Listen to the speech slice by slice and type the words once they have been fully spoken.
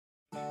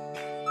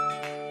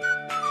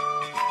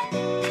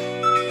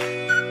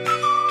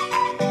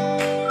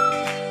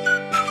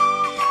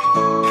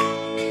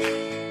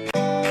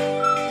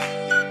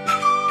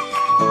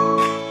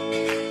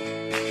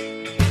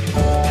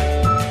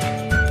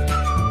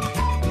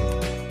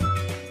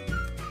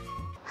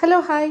Hello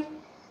hi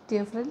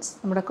dear friends,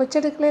 നമ്മുടെ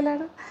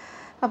കൊച്ചടുക്കളയിലാണ്.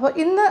 അപ്പോൾ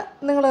ഇന്ന്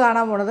നിങ്ങൾ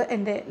കാണാൻ പോണത്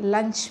എൻ്റെ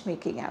ലഞ്ച്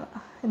മേക്കിംഗ് ആണ്.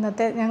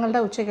 ഇന്നത്തെ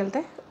ഞങ്ങളുടെ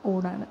ഉച്ചക്കലത്തെ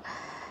ഊണാണ്.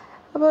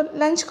 അപ്പോൾ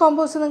ലഞ്ച്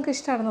കോമ്പോസ് നിങ്ങൾക്ക്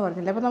ഇഷ്ടമാണെന്ന്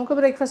പറഞ്ഞില്ലേ. അപ്പോൾ നമുക്ക്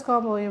ബ്രേക്ക്ഫാസ്റ്റ്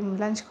കോമ്പോയും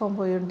ലഞ്ച്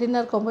കോമ്പോയും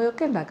ഡിന്നർ കോമ്പോയും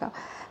ഒക്കെ ഉണ്ടാക്കാം.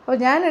 അപ്പോൾ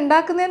ഞാൻ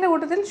ഉണ്ടാക്കുന്നതിൻ്റെ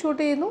കൂട്ടത്തിൽ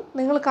ഷൂട്ട് ചെയ്യുന്നു.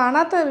 നിങ്ങൾ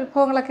കാണാത്ത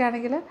വിഭവങ്ങളൊക്കെ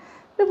ആണെങ്കിൽ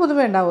ഒരു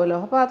പുതുമ ഉണ്ടാവുമല്ലോ.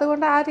 അപ്പോൾ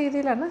അതുകൊണ്ട് ആ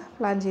രീതിയിലാണ്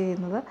പ്ലാൻ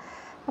ചെയ്യുന്നത്.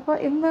 അപ്പോൾ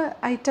ഇന്ന്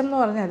ഐറ്റം എന്ന്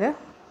പറഞ്ഞാൽ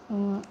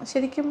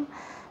ശരിക്കും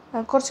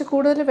കുറച്ച്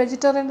കൂടുതൽ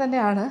വെജിറ്റേറിയൻ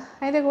തന്നെയാണ്.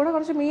 അതിൻ്റെ കൂടെ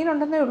കുറച്ച്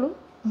മീനുണ്ടെന്നേ ഉള്ളൂ.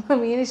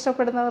 മീൻ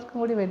ഇഷ്ടപ്പെടുന്നവർക്കും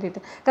കൂടി വേണ്ടിയിട്ട്.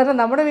 കാരണം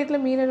നമ്മുടെ വീട്ടിൽ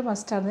മീനൊരു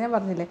മസ്റ്റാണ്. ഞാൻ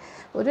പറഞ്ഞില്ലേ,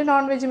 ഒരു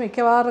നോൺ വെജ്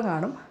മിക്കവാറും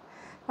കാണും.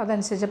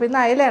 അതനുസരിച്ച് അപ്പോൾ ഇന്ന്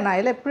അയലയാണ്.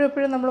 അയല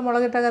എപ്പോഴും നമ്മൾ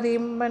മുളകിട്ട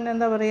കറിയും പിന്നെ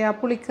എന്താ പറയുക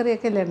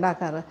പുളിക്കറിയൊക്കെ അല്ലേ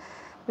ഉണ്ടാക്കാറ്.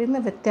 അപ്പോൾ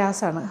ഇന്ന്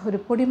വ്യത്യാസമാണ്. ഒരു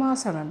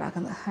പൊടിമാസാണ്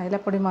ഉണ്ടാക്കുന്നത്, അയല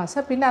പൊടിമാസ്.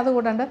 പിന്നെ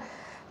അതുകൂടാണ്ട്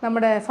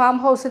നമ്മുടെ ഫാം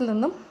ഹൗസിൽ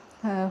നിന്നും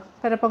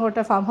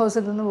പെരപ്പംകോട്ടെ ഫാം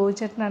ഹൗസിൽ നിന്നും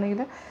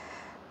ബോയിച്ചേട്ടനാണെങ്കിൽ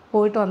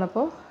പോയിട്ട്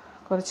വന്നപ്പോൾ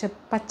കുറച്ച്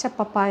പച്ച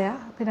പപ്പായ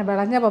പിന്നെ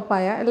വിളഞ്ഞ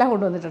പപ്പായ എല്ലാം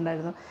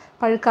കൊണ്ടുവന്നിട്ടുണ്ടായിരുന്നു,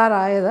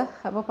 പഴുക്കാറായത്.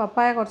 അപ്പോൾ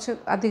പപ്പായ കുറച്ച്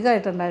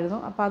അധികമായിട്ടുണ്ടായിരുന്നു.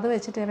 അപ്പോൾ അത്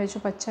വെച്ചിട്ട് ഞാൻ വെച്ചു,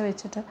 പച്ച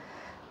വെച്ചിട്ട്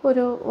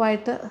ഒരു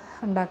വഴറ്റ്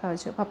ഉണ്ടാക്കാൻ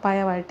വെച്ചു,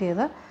 പപ്പായ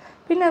വഴറ്റിയത്.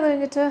 പിന്നെ അത്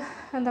കഴിഞ്ഞിട്ട്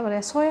എന്താ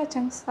പറയുക സോയ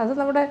ചങ്ക്സ്. അത്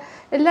നമ്മുടെ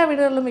എല്ലാ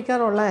വീടുകളിലും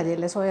മിക്കവാറും ഉള്ള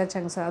കാര്യമല്ലേ സോയ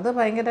ചങ്ക്സ്. അത്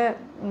ഭയങ്കര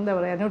എന്താ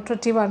പറയുക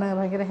ന്യൂട്രിറ്റീവാണ്,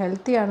 ഭയങ്കര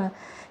ഹെൽത്തിയാണ്.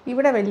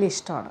 ഇവിടെ വലിയ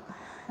ഇഷ്ടമാണ്.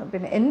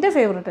 പിന്നെ എൻ്റെ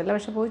ഫേവറേറ്റ് അല്ല,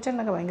 പക്ഷേ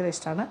പൂച്ചെണ്ണൊക്കെ ഭയങ്കര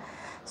ഇഷ്ടമാണ്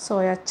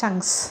സോയ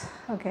ചങ്ക്സ്.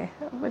 ഓക്കെ,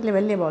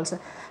 വലിയ ബോൾസ്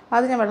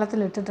അത് ഞാൻ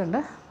വെള്ളത്തിലിട്ടിട്ടുണ്ട്.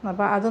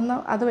 അപ്പോൾ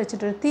അത്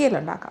വെച്ചിട്ടൊരു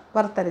തീയലുണ്ടാക്കാം,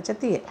 വറുത്തരച്ച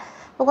തീയൽ.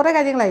 അപ്പോൾ കുറേ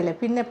കാര്യങ്ങളായില്ലേ.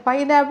 പിന്നെ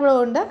പൈനാപ്പിളും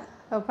ഉണ്ട്.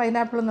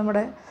 പൈനാപ്പിളും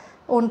നമ്മുടെ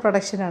ഓൺ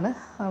പ്രൊഡക്ഷനാണ്,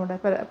 നമ്മുടെ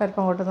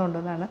പെരപ്പംകോട്ട് നിന്ന്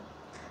കൊണ്ടുവന്നതാണ്.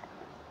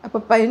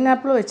 അപ്പോൾ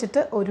പൈനാപ്പിൾ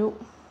വെച്ചിട്ട് ഒരു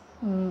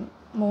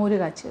മോര്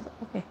കാച്ചിയതും.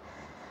 ഓക്കെ,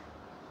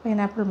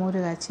 പൈനാപ്പിൾ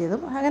മോര്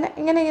കാച്ചിയതും അങ്ങനെ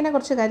ഇങ്ങനെ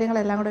കുറച്ച്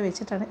കാര്യങ്ങളെല്ലാം കൂടെ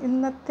വെച്ചിട്ടാണ്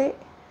ഇന്നത്തെ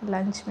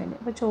ലഞ്ച് മെനു.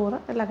 അപ്പോൾ ചോറ്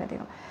എല്ലാ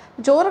കാര്യങ്ങളും,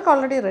 ചോറൊക്കെ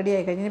ഓൾറെഡി റെഡി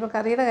ആയി കഴിഞ്ഞു. ഇപ്പോൾ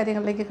കറിയുടെ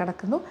കാര്യങ്ങളിലേക്ക്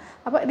കടക്കുന്നു.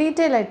 അപ്പോൾ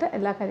ഡീറ്റെയിൽ ആയിട്ട്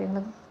എല്ലാ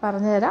കാര്യങ്ങളും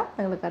പറഞ്ഞു തരാം,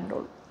 നിങ്ങൾ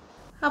കണ്ടോളൂ.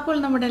 അപ്പോൾ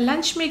നമ്മുടെ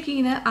ലഞ്ച്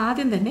മേക്കിങ്ങിന്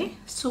ആദ്യം തന്നെ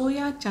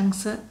സോയ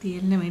ചങ്ക്സ്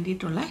തീയലിന്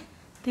വേണ്ടിയിട്ടുള്ള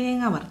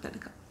തേങ്ങ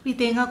വറുത്തെടുക്കാം. ഈ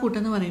തേങ്ങ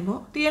കൂട്ടെന്ന് പറയുമ്പോൾ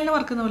തീയലിന്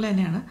വറുക്കുന്ന പോലെ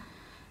തന്നെയാണ്,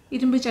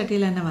 ഇരുമ്പ്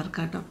ചട്ടിയിൽ തന്നെ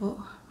വറുക്കാം കേട്ടോ. അപ്പോൾ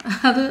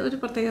അത് ഒരു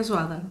പ്രത്യേക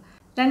സ്വാദാണ്.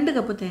 2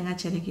 കപ്പ് തേങ്ങ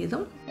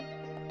ചിരകിയതും,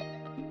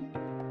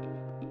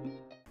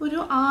 ഒരു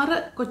 6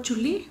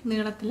 കൊച്ചുള്ളി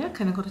നീളത്തിൽ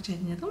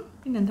കനകുറച്ചരിഞ്ഞതും,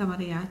 പിന്നെ എന്താ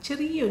പറയുക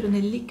ചെറിയൊരു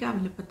നെല്ലിക്ക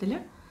വലുപ്പത്തിൽ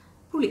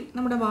പുളി,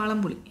 നമ്മുടെ വാളം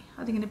പുളി,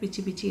 അതിങ്ങനെ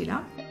പിച്ചി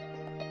ഇടാം.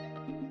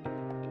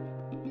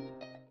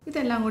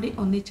 ഇതെല്ലാം കൂടി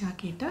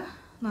ഒന്നിച്ചാക്കിയിട്ട്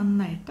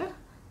നന്നായിട്ട്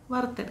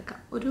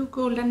വറുത്തെടുക്കാം. ഒരു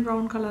ഗോൾഡൻ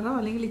ബ്രൗൺ കളറോ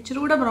അല്ലെങ്കിൽ ഇച്ചിരി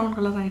കൂടെ ബ്രൗൺ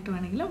കളറായിട്ട്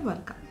വേണമെങ്കിലും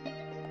വറുക്കാം.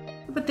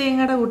 ഇപ്പോൾ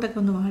തേങ്ങയുടെ കൂട്ടൊക്കെ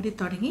ഒന്ന് വാടി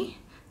തുടങ്ങി.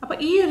 അപ്പോൾ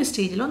ഈ ഒരു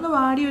സ്റ്റേജിൽ ഒന്ന്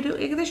വാടി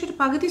ഏകദേശം ഒരു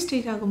പകുതി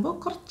സ്റ്റേജ് ആകുമ്പോൾ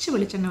കുറച്ച്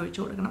വെളിച്ചെണ്ണ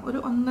ഒഴിച്ചു കൊടുക്കണം. ഒരു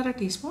 1.5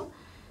 ടീസ്പൂൺ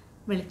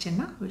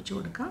വെളിച്ചെണ്ണ ഒഴിച്ചു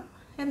കൊടുക്കാം.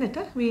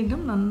 എന്നിട്ട് വീണ്ടും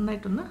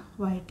നന്നായിട്ടൊന്ന്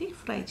വഴറ്റി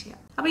ഫ്രൈ ചെയ്യാം.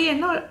 അപ്പോൾ ഈ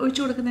എണ്ണ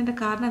ഒഴിച്ചു കൊടുക്കുന്നതിൻ്റെ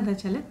കാരണം എന്താ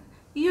വെച്ചാൽ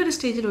ഈ ഒരു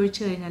സ്റ്റേജിൽ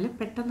ഒഴിച്ചു കഴിഞ്ഞാൽ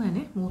പെട്ടെന്ന്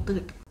തന്നെ മൂത്ത്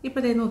കിട്ടും. ഇപ്പോൾ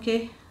ഇതേ നോക്കിയേ,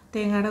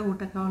 തേങ്ങയുടെ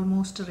കൂട്ടൊക്കെ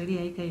ഓൾമോസ്റ്റ് റെഡി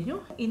ആയി കഴിഞ്ഞു.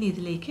 ഇനി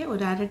ഇതിലേക്ക്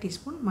ഒരു 1/2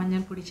 ടീസ്പൂൺ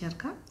മഞ്ഞൾപ്പൊടി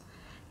ചേർക്കാം.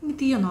 ഇനി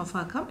തീ ഒന്ന്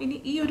ഓഫാക്കാം. ഇനി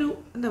ഈ ഒരു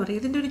എന്താ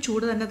പറയുക ഇതിൻ്റെ ഒരു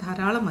ചൂട് തന്നെ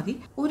ധാരാളം മതി.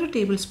 1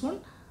 ടേബിൾ സ്പൂൺ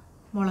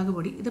മുളക്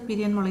പൊടി, ഇത്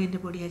പിരിയൻ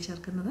മുളകിൻ്റെ പൊടിയാണ്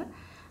ചേർക്കുന്നത്.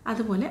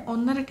 അതുപോലെ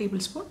 1.5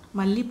 ടേബിൾ സ്പൂൺ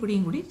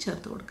മല്ലിപ്പൊടിയും കൂടി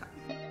ചേർത്ത് കൊടുക്കാം.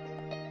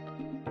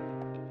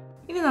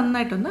 ഇനി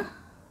നന്നായിട്ടൊന്ന്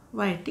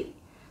വഴറ്റി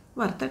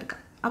വറുത്തെടുക്കാം.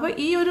 അപ്പോൾ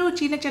ഈ ഒരു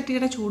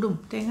ചീനച്ചട്ടിയുടെ ചൂടും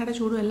തേങ്ങയുടെ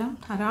ചൂടും എല്ലാം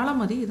ധാരാളം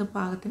മതി ഇത്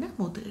പാകത്തിന്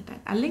മൂത്ത് കിട്ടാൻ,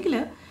 അല്ലെങ്കിൽ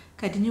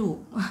കരിഞ്ഞു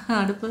പോവും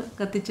അടുപ്പ്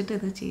കത്തിച്ചിട്ട്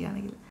ഇത്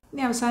ചെയ്യുകയാണെങ്കിൽ.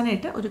 ഇനി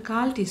അവസാനമായിട്ട് ഒരു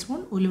 1/4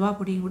 ടീസ്പൂൺ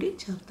ഉലുവാപ്പൊടിയും കൂടി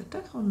ചേർത്തിട്ട്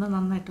ഒന്ന്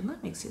നന്നായിട്ടൊന്ന്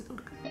മിക്സ് ചെയ്ത്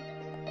കൊടുക്കുക.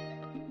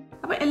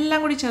 അപ്പോൾ എല്ലാം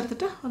കൂടി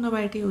ചേർത്തിട്ട് ഒന്ന്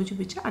വഴറ്റി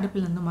യോജിപ്പിച്ച്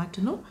അടുപ്പിൽ നിന്ന്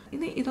മാറ്റുന്നു.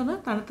 ഇതൊന്ന്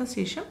തണുത്ത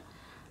ശേഷം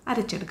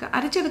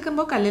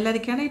അരച്ചെടുക്കുമ്പോൾ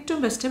കല്ലിലരയ്ക്കാണ്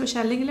ഏറ്റവും ബെസ്റ്റ്. പക്ഷേ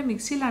അല്ലെങ്കിൽ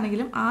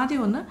മിക്സിയിലാണെങ്കിലും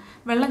ആദ്യം ഒന്ന്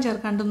വെള്ളം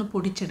ചേർക്കാണ്ടൊന്ന്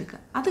പൊടിച്ചെടുക്കുക.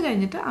 അത്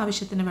കഴിഞ്ഞിട്ട്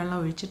ആവശ്യത്തിന് വെള്ളം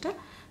ഒഴിച്ചിട്ട്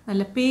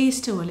നല്ല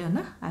പേസ്റ്റ് പോലെ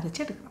ഒന്ന്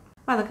അരച്ചെടുക്കണം.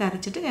 അപ്പോൾ അതൊക്കെ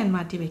അരച്ചിട്ട് ഞാൻ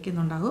മാറ്റി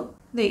വയ്ക്കുന്നുണ്ടാകും.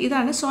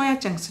 ഇതാണ് സോയ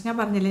ചങ്ക്സ്. ഞാൻ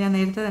പറഞ്ഞില്ലേ, ഞാൻ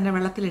നേരത്തെ തന്നെ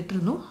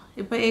വെള്ളത്തിലിട്ടിരുന്നു.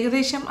 ഇപ്പോൾ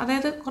ഏകദേശം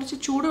അതായത് കുറച്ച്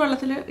ചൂട്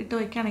വെള്ളത്തിൽ ഇട്ട്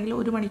വയ്ക്കുകയാണെങ്കിൽ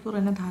 1 മണിക്കൂർ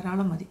തന്നെ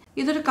ധാരാളം മതി.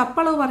 ഇതൊരു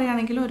കപ്പളവ്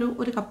പറയുകയാണെങ്കിൽ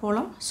ഒരു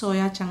കപ്പോളം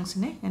സോയ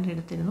ചങ്ക്സിനെ ഞാൻ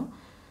എടുത്തിരുന്നു.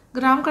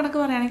 ഗ്രാം കണക്ക്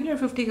പറയുകയാണെങ്കിൽ ഒരു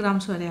 50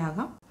 ഗ്രാംസ് വരെ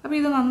ആകാം. അപ്പോൾ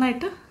ഇത്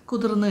നന്നായിട്ട്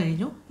കുതിർന്നു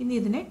കഴിഞ്ഞു. ഇനി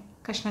ഇതിനെ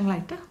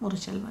കഷ്ണങ്ങളായിട്ട്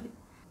മുറിച്ചാൽ മതി.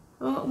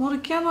 അപ്പോൾ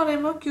മുറിക്കുക എന്ന്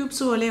പറയുമ്പോൾ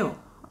ക്യൂബ്സ് പോലെയോ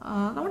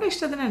നമ്മുടെ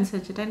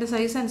ഇഷ്ടത്തിനനുസരിച്ചിട്ട് അതിൻ്റെ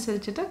സൈസ്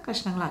അനുസരിച്ചിട്ട്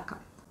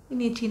കഷ്ണങ്ങളാക്കാം.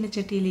 ഇനി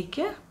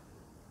ചീനച്ചട്ടിയിലേക്ക്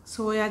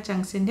സോയ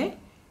ചങ്ക്സിൻ്റെ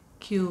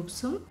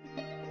ക്യൂബ്സും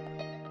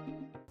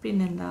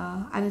പിന്നെന്താ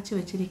അരച്ച്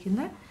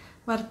വെച്ചിരിക്കുന്ന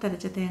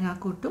വറുത്തരച്ച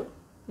തേങ്ങാക്കൂട്ടും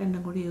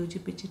രണ്ടും കൂടി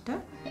യോജിപ്പിച്ചിട്ട്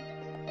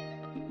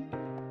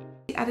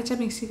അരച്ച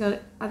മിക്സി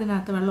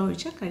അതിനകത്ത് വെള്ളം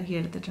ഒഴിച്ച്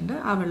കഴുകിയെടുത്തിട്ടുണ്ട്.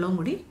 ആ വെള്ളവും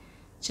കൂടി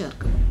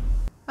ചേർക്കും.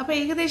 അപ്പോൾ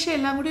ഏകദേശം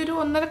എല്ലാം കൂടി ഒരു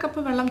 1.5 കപ്പ്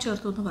വെള്ളം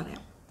ചേർത്തു എന്ന്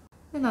പറയാം.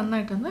 ഇത്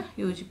നന്നായിട്ടൊന്ന്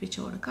യോജിപ്പിച്ച്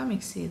കൊടുക്കാം,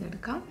 മിക്സ്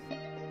ചെയ്തെടുക്കാം.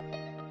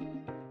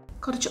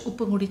 കുറച്ച്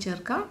ഉപ്പും കൂടി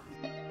ചേർക്കാം,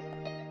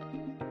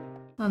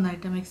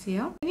 നന്നായിട്ട് മിക്സ്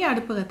ചെയ്യാം. ഇനി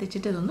അടുപ്പ്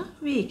കത്തിച്ചിട്ട് ഇതൊന്ന്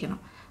വേവിക്കണം.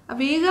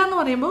 വേഗം എന്ന്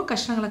പറയുമ്പോൾ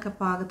കഷ്ണങ്ങളൊക്കെ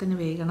പാകത്തിന്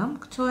വേകണം.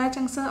 സോയ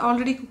ചങ്ക്സ്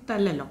ഓൾറെഡി കുക്ക്ഡ്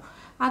അല്ലല്ലോ,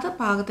 അത്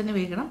പാകത്തിന്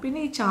വേകണം.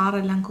 പിന്നെ ഈ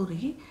ചാറെല്ലാം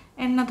കുറുകി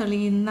എണ്ണ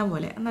തെളിയുന്ന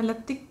പോലെ നല്ല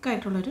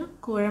തിക്കായിട്ടുള്ളൊരു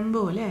കുഴമ്പ്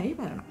പോലെ ആയി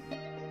വരണം.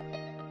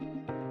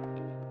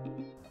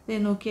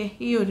 ഇത് നോക്കിയേ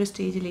ഈ ഒരു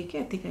സ്റ്റേജിലേക്ക്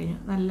എത്തിക്കഴിഞ്ഞു.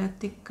 നല്ല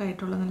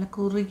തിക്കായിട്ടുള്ള നല്ല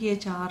കുറുകിയ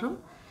ചാറും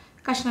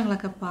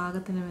കഷ്ണങ്ങളൊക്കെ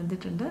പാകത്തിന്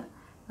വെന്തിട്ടുണ്ട്.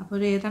 അപ്പോൾ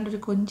ഒരു ഏതാണ്ട് ഒരു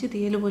കൊഞ്ച്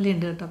തീയൽ പോലെ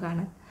ഉണ്ട് കേട്ടോ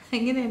കാണാൻ.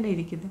 എങ്ങനെയാണ്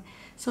ഇരിക്കുന്നത്.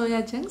 സോയാ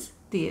ചങ്ക്സ്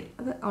തീയൽ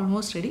അത്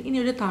ഓൾമോസ്റ്റ് റെഡി. ഇനി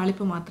ഒരു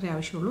താളിപ്പ് മാത്രമേ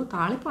ആവശ്യമുള്ളൂ.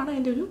 താളിപ്പാണ്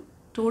അതിൻ്റെ ഒരു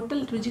ടോട്ടൽ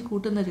രുചി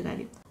കൂട്ടുന്നൊരു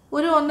കാര്യം.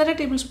 ഒരു 1.5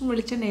 ടേബിൾ സ്പൂൺ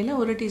വെളിച്ചെണ്ണയിൽ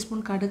 1 ടീസ്പൂൺ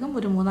കടുകും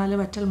ഒരു 3-4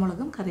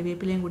 വറ്റൽമുളകും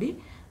കറിവേപ്പിലയും കൂടി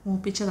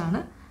മൂപ്പിച്ചതാണ്.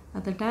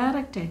 അത്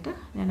ഡയറക്റ്റായിട്ട്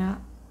ഞാൻ ആ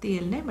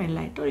തീയലിനെ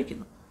വെള്ളമായിട്ട്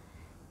ഒഴിക്കുന്നു.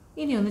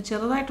 ഇനി ഒന്ന്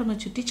ചെറുതായിട്ടൊന്ന്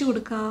ചുറ്റിച്ച്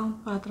കൊടുക്കാം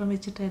പാത്രം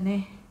വെച്ചിട്ട് തന്നെ.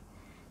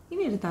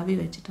 ഇനി ഒരു തവി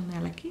വെച്ചിട്ടൊന്ന്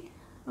ഇളക്കി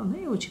ഒന്ന്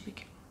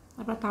യോജിപ്പിക്കാം.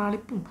 അപ്പോൾ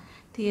താളിപ്പും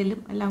തീയലും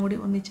എല്ലാം കൂടി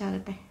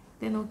ഒന്നിച്ചാകട്ടെ.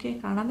 ഇതേ നോക്കിയേ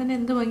കാണാൻ തന്നെ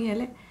എന്ത്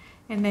ഭംഗിയല്ലേ.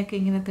 എണ്ണയൊക്കെ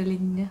ഇങ്ങനെ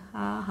തെളിഞ്ഞ്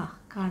ആഹാ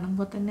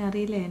കാണുമ്പോൾ തന്നെ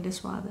അറിയില്ലേ എൻ്റെ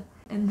സ്വാദ്.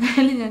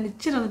 എന്തായാലും ഞാൻ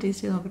ഇച്ചിരി ഒന്ന്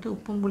ടേസ്റ്റ് ചെയ്ത് നോക്കട്ടെ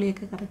ഉപ്പും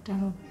പുളിയൊക്കെ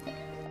കറക്റ്റാണോ.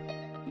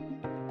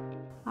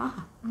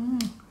 ആഹാ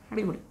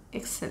അടിപൊളി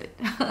എക്സലൻറ്റ്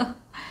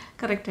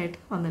കറക്റ്റായിട്ട്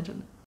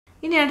വന്നിട്ടുണ്ട്.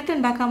 ഇനി അടുത്ത്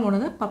ഉണ്ടാക്കാൻ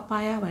പോകുന്നത്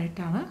പപ്പായ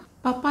വഴട്ടാണ്.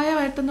 പപ്പായ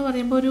വഴട്ടെന്ന്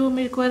പറയുമ്പോൾ ഒരു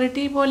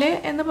മെഴുക്കുവരട്ടി പോലെ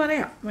എന്ന്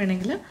പറയാം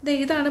വേണമെങ്കിൽ.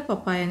 ഇതാണ്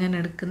പപ്പായ ഞാൻ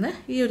എടുക്കുന്നത്.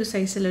 ഈ ഒരു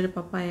സൈസിലൊരു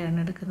പപ്പായയാണ്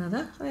എടുക്കുന്നത്.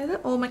 അതായത്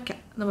ഓമയ്ക്ക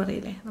എന്ന്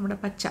പറയില്ലേ നമ്മുടെ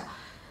പച്ച.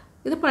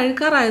 ഇത്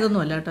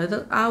പഴുക്കാറായതൊന്നുമല്ല കേട്ടോ. ഇത്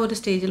ആ ഒരു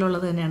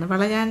സ്റ്റേജിലുള്ളത് തന്നെയാണ്.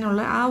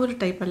 വിളയാനുള്ള ആ ഒരു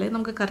ടൈപ്പല്ലേ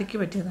നമുക്ക് കറിക്ക്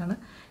പറ്റിയതാണ്.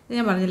 ഇത്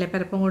ഞാൻ പറഞ്ഞില്ലേ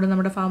പെരപ്പം കൊണ്ട്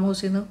നമ്മുടെ ഫാം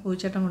ഹൗസിൽ നിന്ന്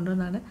പൂച്ചട്ടം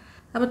കൊണ്ടുവന്നാണ്.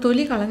 അപ്പോൾ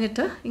തൊലി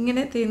കളഞ്ഞിട്ട്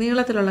ഇങ്ങനെ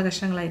നീളത്തിലുള്ള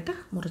കഷ്ണങ്ങളായിട്ട്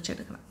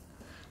മുറിച്ചെടുക്കണം.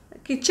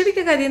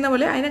 കിച്ചടിക്ക് കരിയുന്ന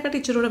പോലെ അതിനെക്കാട്ടി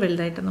ഇച്ചിരി കൂടെ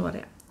വലുതായിട്ടെന്ന്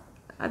പറയാം.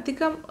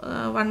 അധികം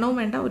വണ്ണവും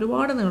വേണ്ട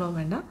ഒരുപാട് നീളവും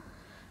വേണ്ട.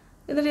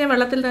 എന്നിട്ട് ഞാൻ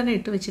വെള്ളത്തിൽ തന്നെ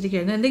ഇട്ട്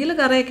വെച്ചിരിക്കുകയായിരുന്നു. എന്തെങ്കിലും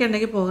കറിയൊക്കെ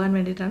ഉണ്ടെങ്കിൽ പോകാൻ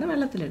വേണ്ടിയിട്ടാണ്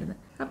വെള്ളത്തിലിടുന്നത്.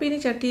 അപ്പോൾ ഇനി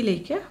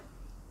ചട്ടിയിലേക്ക്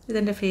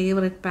ഇതെൻ്റെ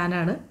ഫേവറേറ്റ്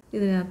പാനാണ്.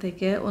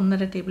 ഇതിനകത്തേക്ക്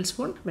 1.5 ടേബിൾ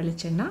സ്പൂൺ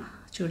വെളിച്ചെണ്ണ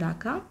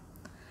ചൂടാക്കാം.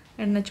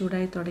 എണ്ണ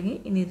ചൂടായി തുടങ്ങി.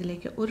 ഇനി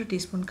ഇതിലേക്ക് 1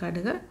 ടീസ്പൂൺ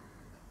കടുക്,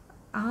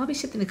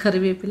 ആവശ്യത്തിന്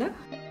കറിവേപ്പില,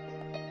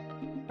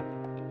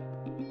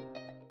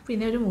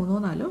 പിന്നെ ഒരു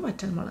 3-4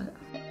 വറ്റൽമുളക്.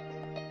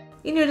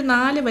 ഇനി ഒരു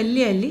 4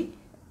 വലിയ അല്ലി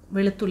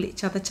വെളുത്തുള്ളി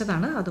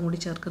ചതച്ചതാണ്, അതും കൂടി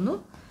ചേർക്കുന്നു.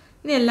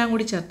 ഇനി എല്ലാം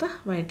കൂടി ചേർത്ത്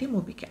വഴറ്റി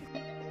മൂപ്പിക്കാം.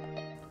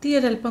 തീ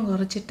ഒരൽപ്പം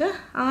കുറച്ചിട്ട്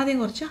ആദ്യം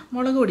കുറച്ച്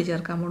മുളക് പൊടി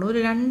ചേർക്കാൻ പോകണം. ഒരു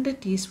 2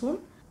 ടീസ്പൂൺ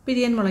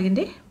പിരിയൻ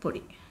മുളകിൻ്റെ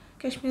പൊടി,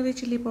 കശ്മീരി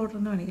ചില്ലി പൗഡർ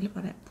എന്ന് വേണമെങ്കിൽ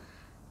പറയാം.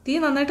 തീ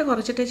നന്നായിട്ട്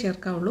കുറച്ചിട്ടേ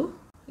ചേർക്കാവുള്ളൂ.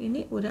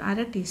 ഇനി ഒരു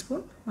 1/2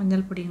 ടീസ്പൂൺ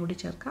മഞ്ഞൾപ്പൊടിയും കൂടി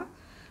ചേർക്കാം.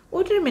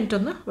 1 മിനിറ്റ്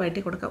ഒന്ന്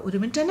വഴറ്റി കൊടുക്കാം.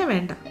 1 മിനിറ്റ് തന്നെ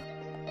വേണ്ട.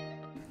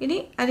 ഇനി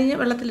അരിഞ്ഞ്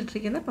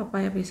വെള്ളത്തിലിട്ടിരിക്കുന്ന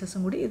പപ്പായ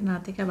പീസസും കൂടി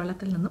ഇതിനകത്തേക്ക് ആ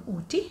വെള്ളത്തിൽ നിന്ന്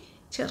ഊറ്റി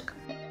ചേർക്കാം.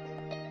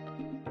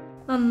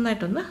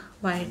 നന്നായിട്ടൊന്ന്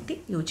വഴറ്റി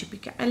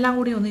യോജിപ്പിക്കാം. എല്ലാം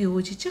കൂടി ഒന്ന്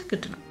യോജിച്ച്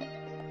കിട്ടണം.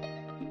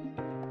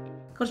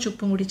 കുറച്ച്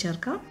ഉപ്പും കൂടി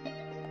ചേർക്കാം.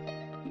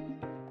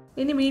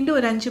 ഇനി വീണ്ടും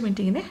ഒരു 5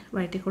 മിനിറ്റ് ഇങ്ങനെ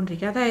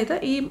വഴറ്റിക്കൊണ്ടിരിക്കുക. അതായത്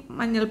ഈ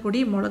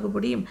മഞ്ഞൾപ്പൊടിയും മുളക്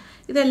പൊടിയും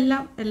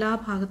ഇതെല്ലാം എല്ലാ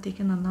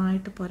ഭാഗത്തേക്കും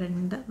നന്നായിട്ട്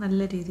പുരണ്ട് നല്ല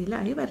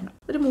രീതിയിലായി വരണം.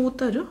 ഒരു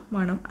മൂത്തൊരു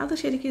മണം അത്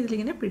ശരിക്കും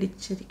ഇതിലിങ്ങനെ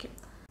പിടിച്ചിരിക്കും.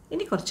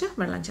 ഇനി കുറച്ച്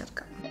വെള്ളം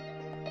ചേർക്കാം.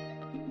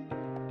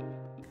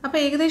 അപ്പോൾ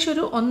ഏകദേശം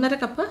ഒരു 1.5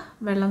 കപ്പ്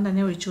വെള്ളം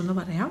തന്നെ ഒഴിച്ചു എന്ന്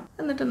പറയാം.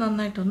 എന്നിട്ട്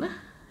നന്നായിട്ടൊന്ന്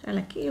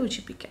ഇളക്കി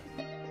യോജിപ്പിക്കാം.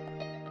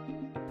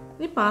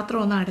 ഇനി പാത്രം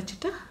ഒന്ന്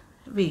അടച്ചിട്ട്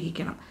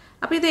വേവിക്കണം.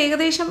 അപ്പോൾ ഇത്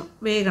ഏകദേശം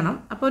വേകണം.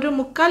 അപ്പോൾ ഒരു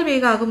 1/4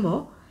 വേഗമാകുമ്പോൾ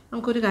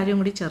നമുക്കൊരു കാര്യം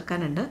കൂടി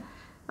ചേർക്കാനുണ്ട്.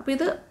 അപ്പോൾ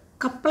ഇത്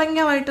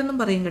കപ്പളങ്ങ വഴട്ടെന്നും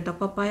പറയും കേട്ടോ.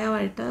 പപ്പായ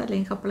വഴട്ട്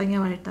അല്ലെങ്കിൽ കപ്പളങ്ങ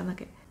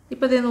വഴട്ടെന്നൊക്കെ.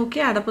 ഇപ്പോൾ ഇത് നോക്കി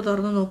അടപ്പ്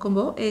തുറന്ന്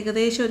നോക്കുമ്പോൾ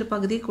ഏകദേശം ഒരു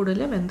പകുതി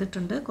കൂടുതൽ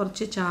വെന്തിട്ടുണ്ട്.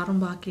 കുറച്ച് ചാറും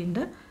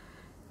ബാക്കിയുണ്ട്.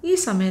 ഈ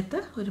സമയത്ത്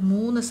ഒരു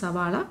 3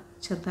 സവാള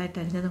ചെറുതായിട്ട്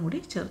അരിഞ്ഞതും കൂടി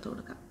ചേർത്ത്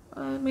കൊടുക്കാം.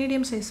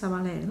 മീഡിയം സൈസ്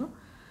സവാളയായിരുന്നു,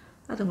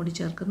 അതും കൂടി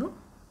ചേർക്കുന്നു.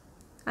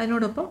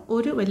 അതിനോടൊപ്പം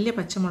ഒരു വലിയ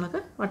പച്ചമുളക്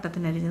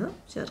വട്ടത്തിനരിഞ്ഞതും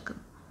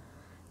ചേർക്കുന്നു.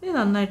 ഇനി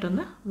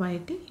നന്നായിട്ടൊന്ന്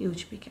വഴറ്റി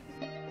യോജിപ്പിക്കാം.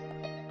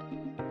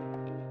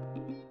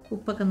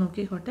 ഉപ്പൊക്കെ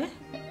നോക്കിക്കോട്ടെ.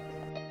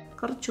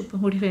 കുറച്ച് ഉപ്പും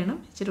കൂടി വേണം,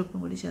 ഇച്ചിരി ഉപ്പും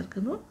കൂടി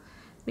ചേർക്കുന്നു.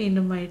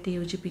 വീണ്ടും വഴറ്റി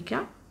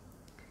യോജിപ്പിക്കാം.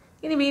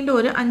 ഇനി വീണ്ടും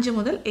ഒരു 5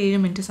 മുതൽ 7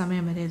 മിനിറ്റ്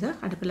സമയം വരെ ഇത്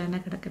അടുപ്പിൽ തന്നെ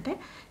കിടക്കട്ടെ.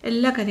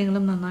 എല്ലാ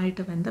കാര്യങ്ങളും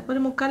നന്നായിട്ട് വെന്ത് അപ്പോൾ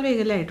ഒരു 1/4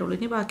 വേഗലേ ആയിട്ടുള്ളൂ.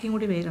 ഇനി ബാക്കിയും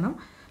കൂടി വേകണം.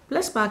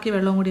 പ്ലസ് ബാക്കി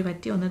വെള്ളവും കൂടി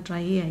വറ്റി ഒന്ന്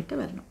ഡ്രൈ ആയിട്ട്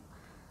വരണം.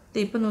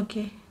 ഇപ്പം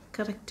നോക്കിയേ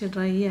കറക്റ്റ്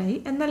ഡ്രൈ ആയി.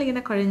 എന്നാൽ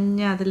ഇങ്ങനെ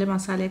കുഴഞ്ഞ അതിൽ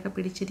മസാലയൊക്കെ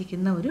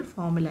പിടിച്ചിരിക്കുന്ന ഒരു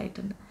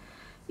ഫോമിലായിട്ടുണ്ട്.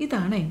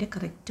 ഇതാണ് അതിൻ്റെ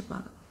കറക്റ്റ്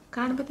പാകം.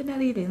 കാണുമ്പോൾ തന്നെ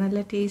അറിയില്ലേ നല്ല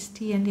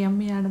ടേസ്റ്റി ആൻഡ്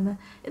യമ്മിയാണെന്ന്.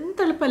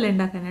 എന്തെളുപ്പമല്ലേ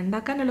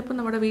ഉണ്ടാക്കാൻ എളുപ്പം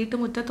നമ്മുടെ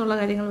വീട്ടുമുറ്റത്തുള്ള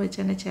കാര്യങ്ങൾ വെച്ച്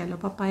തന്നെ ചെയ്യാമല്ലോ.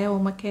 പപ്പായ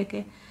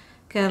ഓമക്കയൊക്കെ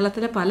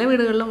കേരളത്തിലെ പല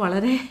വീടുകളിലും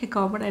വളരെ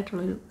കോമൺ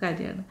ആയിട്ടുള്ളൊരു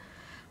കാര്യമാണ്.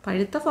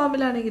 പഴുത്ത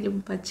ഫോമിലാണെങ്കിലും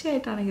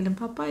പച്ചയായിട്ടാണെങ്കിലും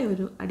പപ്പായ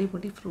ഒരു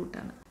അടിപൊളി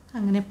ഫ്രൂട്ടാണ്.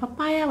 അങ്ങനെ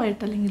പപ്പായ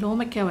വഴട്ട് അല്ലെങ്കിൽ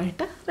ഓമയ്ക്ക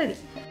വഴട്ട് റെഡി.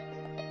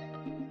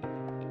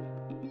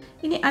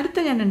 ഇനി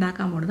അടുത്ത് ഞാൻ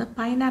ഉണ്ടാക്കാൻ പോകുന്നത്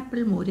പൈനാപ്പിൾ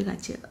മോര്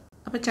കാച്ചിയത്.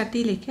 അപ്പോൾ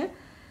ചട്ടിയിലേക്ക്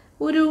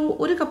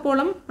ഒരു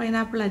കപ്പോളം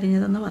പൈനാപ്പിൾ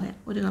അരിഞ്ഞതെന്ന് പറയാം.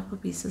 1 കപ്പ്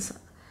പീസസ്.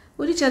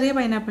 ഒരു ചെറിയ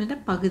പൈനാപ്പിളിൻ്റെ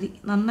പകുതി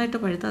നന്നായിട്ട്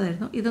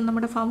പഴുത്തതായിരുന്നു. ഇത്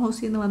നമ്മുടെ ഫാം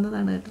ഹൗസിൽ നിന്ന്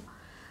വന്നതാണ് കേട്ടോ.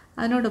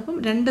 അതിനോടൊപ്പം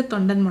 2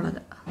 തൊണ്ടൻ മുളക്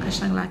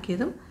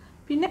കഷ്ണങ്ങളാക്കിയതും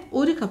പിന്നെ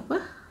 1 കപ്പ്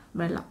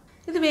വെള്ളം.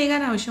 ഇത്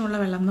വേകാൻ ആവശ്യമുള്ള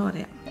വെള്ളം എന്ന്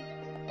പറയാം.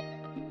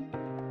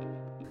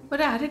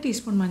 ഒരു 1/2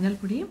 ടീസ്പൂൺ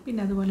മഞ്ഞൾപ്പൊടിയും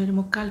പിന്നെ അതുപോലെ ഒരു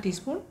 1/4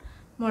 ടീസ്പൂൺ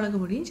മുളക്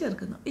പൊടിയും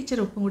ചേർക്കുന്നു.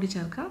 ഇച്ചിരി ഉപ്പും കൂടി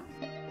ചേർക്കാം.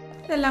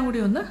 ഇതെല്ലാം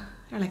കൂടി ഒന്ന്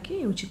ഇളക്കി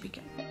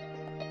യോജിപ്പിക്കാം.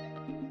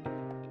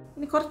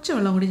 ഇനി കുറച്ച്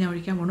വെള്ളം കൂടി ഞാൻ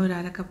ഒഴിക്കാൻ പോകണം, ഒരു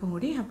 1/2 കപ്പും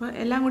കൂടി. അപ്പോൾ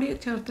എല്ലാം കൂടി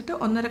ചേർത്തിട്ട്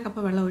 1.5 കപ്പ്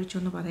വെള്ളം ഒഴിച്ചു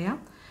എന്ന് പറയാം.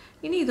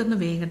 ഇനി ഇതൊന്ന്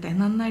വേകട്ടെ.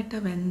 നന്നായിട്ട്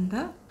വെന്ത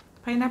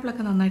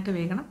പൈനാപ്പിളൊക്കെ നന്നായിട്ട്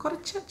വേകണം.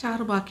 കുറച്ച്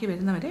ചാറ് ബാക്കി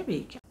വരുന്നവരെ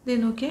വേവിക്കാം. ഇത്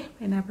നോക്കിയേ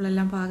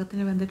പൈനാപ്പിളെല്ലാം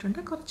പാകത്തിന് വെന്തിട്ടുണ്ട്.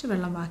 കുറച്ച്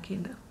വെള്ളം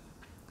ബാക്കിയുണ്ട്.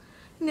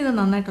 ഇനി ഇത്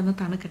നന്നായിട്ടൊന്ന്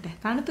തണുക്കട്ടെ.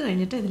 തണുത്ത്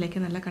കഴിഞ്ഞിട്ട് ഇതിലേക്ക്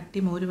നല്ല കട്ടി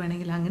മോര്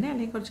വേണമെങ്കിൽ അങ്ങനെ,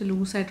 അല്ലെങ്കിൽ കുറച്ച്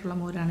ലൂസായിട്ടുള്ള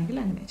മോരാണെങ്കിൽ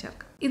അങ്ങനെ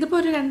ചേർക്കാം. ഇതിപ്പോൾ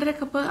ഒരു 2.5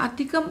 കപ്പ്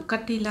അധികം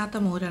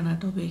കട്ടിയില്ലാത്ത മോരാണ്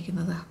കേട്ടോ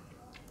ഉപയോഗിക്കുന്നത്.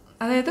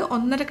 അതായത്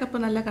 1.5 കപ്പ്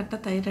നല്ല കട്ട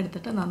തൈര്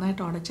എടുത്തിട്ട്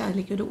നന്നായിട്ട് ഉടച്ച്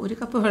അതിലേക്ക് ഒരു 1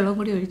 കപ്പ് വെള്ളം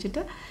കൂടി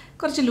ഒഴിച്ചിട്ട്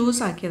കുറച്ച്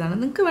ലൂസാക്കിയതാണ്.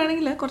 നിങ്ങൾക്ക്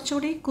വേണമെങ്കിൽ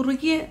കുറച്ചുകൂടി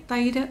കുറുകിയ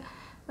തൈര്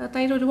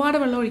ഒരുപാട്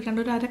വെള്ളം ഒഴിക്കാണ്ട്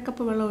ഒരു 1/2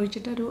 കപ്പ് വെള്ളം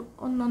ഒഴിച്ചിട്ട് ഒരു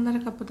 1-1.5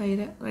 കപ്പ്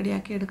തൈര്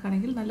റെഡിയാക്കി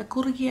എടുക്കുകയാണെങ്കിൽ നല്ല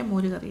കുറുകിയ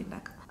മോര് കറി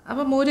ഉണ്ടാക്കാം.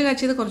 അപ്പോൾ മോര്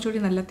കാച്ചിയത് കുറച്ചുകൂടി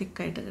നല്ല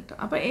തിക്കായിട്ട് കിട്ടും.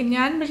 അപ്പോൾ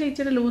ഞാൻ പക്ഷേ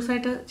ഇച്ചിരി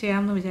ലൂസായിട്ട്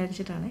ചെയ്യാമെന്ന്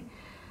വിചാരിച്ചിട്ടാണ്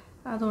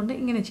അതുകൊണ്ട്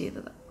ഇങ്ങനെ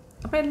ചെയ്തത്.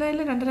 അപ്പോൾ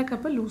എന്തായാലും 2.5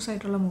 കപ്പ്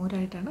ലൂസായിട്ടുള്ള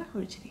മോരായിട്ടാണ്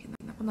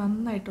ഒഴിച്ചിരിക്കുന്നത്. അപ്പോൾ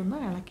നന്നായിട്ടൊന്ന്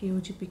ഇളക്കി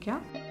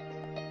യോജിപ്പിക്കാം.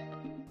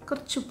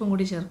 കുറച്ച് ഉപ്പും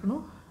കൂടി ചേർക്കണു.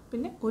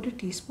 പിന്നെ 1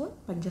 ടീസ്പൂൺ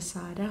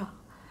പഞ്ചസാര.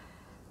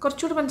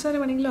 കുറച്ചുകൂടി പഞ്ചസാര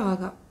വേണമെങ്കിലും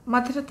ആകാം,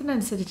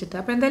 മധുരത്തിനനുസരിച്ചിട്ട്.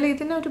 അപ്പോൾ എന്തായാലും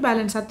ഇതിന് ഒരു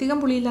ബാലൻസ്, അധികം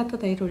പുളിയില്ലാത്ത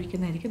തൈര്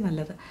ഒഴിക്കുന്നതായിരിക്കും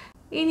നല്ലത്.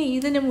 ഇനി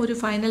ഇതിനും ഒരു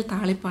ഫൈനൽ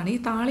താളിപ്പാണ്. ഈ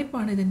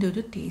താളിപ്പാണ് ഇതിൻ്റെ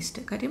ഒരു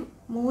ടേസ്റ്റ്. കാര്യം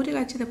മോര്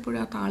കാച്ചിയത് എപ്പോഴും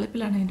ആ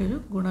താളിപ്പിലാണ് അതിൻ്റെ ഒരു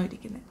ഗുണം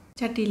ഇരിക്കുന്നത്.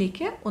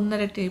 ചട്ടിയിലേക്ക്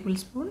 1.5 ടേബിൾ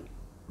സ്പൂൺ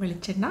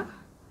വെളിച്ചെണ്ണ,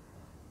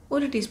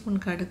 1 ടീസ്പൂൺ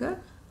കടുക്,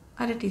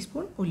 1/2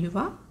 ടീസ്പൂൺ ഉലുവ,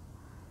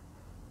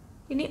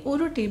 ഇനി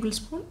 1 ടേബിൾ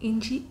സ്പൂൺ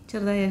ഇഞ്ചി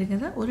ചെറുതായി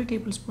അരിഞ്ഞത്, 1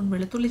 ടേബിൾ സ്പൂൺ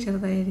വെളുത്തുള്ളി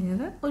ചെറുതായി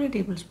അരിഞ്ഞത്, 1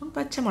 ടേബിൾ സ്പൂൺ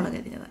പച്ചമുളക്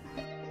അരിഞ്ഞത്,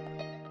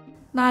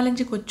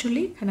 4-5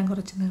 കൊച്ചുള്ളി കനം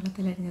കുറച്ച്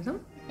നീളത്തിൽ അരിഞ്ഞതും,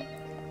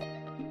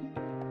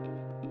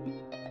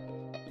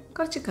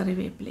 കുറച്ച്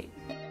കറിവേപ്പിലയും.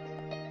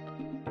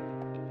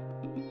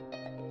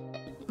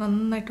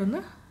 നന്നായിട്ടൊന്ന്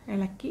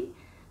ഇളക്കി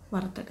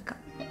വറുത്തെടുക്കാം.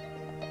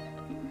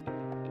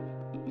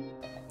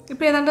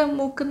 ഇപ്പോൾ ഏതാണ്ട്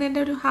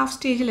മൂക്കുന്നതിൻ്റെ ഒരു ഹാഫ്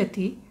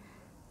സ്റ്റേജിലെത്തി.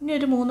 ഇനി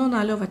ഒരു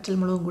 3-4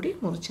 വറ്റൽമുളകും കൂടി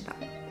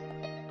മുറിച്ചിടാം.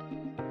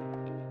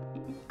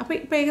 അപ്പോൾ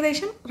ഇപ്പോൾ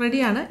ഏകദേശം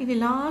റെഡിയാണ്. ഇനി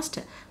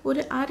ലാസ്റ്റ്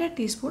ഒരു 1/2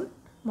 ടീസ്പൂൺ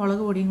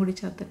മുളക് പൊടിയും കൂടി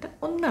ചേർത്തിട്ട്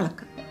ഒന്ന്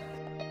ഇളക്കുക.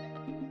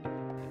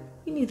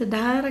 ഇനി ഇത്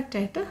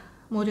ഡയറക്റ്റായിട്ട്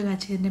മോര്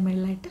കാച്ചിയതിൻ്റെ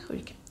മുകളിലായിട്ട്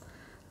ഒഴിക്കാം.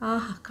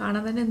 ആഹാ,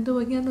 കാണാൻ തന്നെ എന്ത്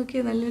ഭംഗിയാന്ന്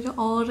നോക്കിയാൽ. നല്ലൊരു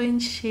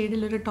ഓറഞ്ച്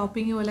ഷെയ്ഡിലൊരു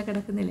ടോപ്പിംഗ് പോലെ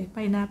കിടക്കുന്നില്ലേ,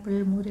 പൈനാപ്പിൾ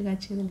മോര്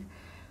കാച്ചിയതിൽ.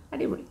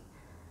 അടിപൊളി.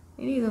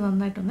 ഇനി ഇത്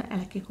നന്നായിട്ടൊന്ന്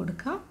ഇളക്കി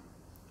കൊടുക്കാം.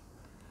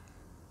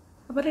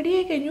 അപ്പോൾ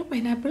റെഡിയായി കഴിഞ്ഞു.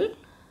 പൈനാപ്പിൾ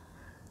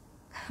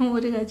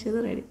മോര് കാച്ചിയത്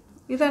റെഡി.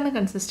 ഇതാണ്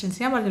കൺസിസ്റ്റൻസി.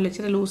 ഞാൻ പറഞ്ഞല്ലോ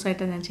ഇച്ചിരി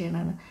ലൂസായിട്ടാണ് ഞാൻ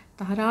ചെയ്യണത്.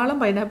 ധാരാളം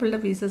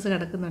പൈനാപ്പിളിൻ്റെ പീസസ്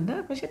കിടക്കുന്നുണ്ട്,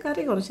 പക്ഷേ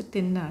കറി കുറച്ച്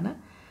തിന്നാണ്.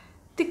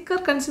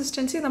 തിക്കർ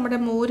കൺസിസ്റ്റൻസി നമ്മുടെ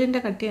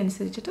മോരിൻ്റെ കട്ടി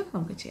അനുസരിച്ചിട്ട്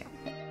നമുക്ക് ചെയ്യാം.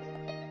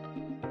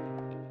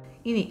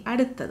 ഇനി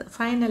അടുത്തത്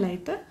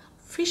ഫൈനലായിട്ട്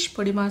ഫിഷ്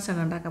പൊടിമാസാണ്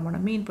ഉണ്ടാക്കാൻ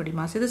പോകണം. മീൻ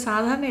പൊടിമാസ്. ഇത്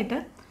സാധാരണയായിട്ട്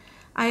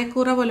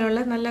അയക്കൂറ പോലെയുള്ള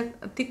നല്ല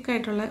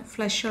തിക്കായിട്ടുള്ള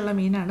ഫ്ലഷുള്ള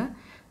മീനാണ്.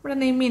 ഇവിടെ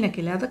നെയ്മീനൊക്കെ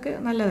ഇല്ല, അതൊക്കെ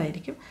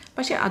നല്ലതായിരിക്കും.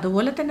 പക്ഷേ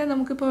അതുപോലെ തന്നെ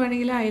നമുക്കിപ്പോൾ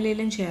വേണമെങ്കിൽ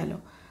അയലയിലും ചെയ്യാമല്ലോ.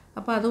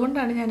 അപ്പോൾ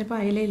അതുകൊണ്ടാണ് ഞാനിപ്പോൾ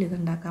അയലയിൽ ഇത്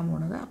ഉണ്ടാക്കാൻ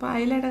പോകുന്നത്. അപ്പോൾ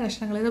അയലയുടെ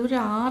കഷ്ണങ്ങൾ ഇതൊരു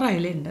 6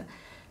 അയലയുണ്ട്.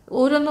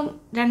 ഓരോന്നും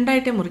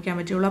 2ആയിട്ടേ മുറിക്കാൻ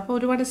പറ്റുള്ളൂ. അപ്പോൾ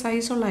ഒരുപാട്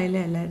സൈസുള്ള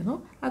അയലയല്ലായിരുന്നു,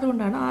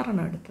 അതുകൊണ്ടാണ്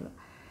 6 എടുത്തത്.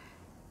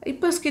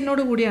 ഇപ്പോൾ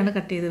സ്കിന്നോട് കൂടിയാണ്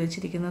കട്ട് ചെയ്ത്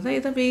വെച്ചിരിക്കുന്നത്.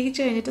 ഇത്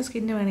വേവിച്ച് കഴിഞ്ഞിട്ട്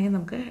സ്കിന്ന് വേണമെങ്കിൽ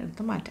നമുക്ക്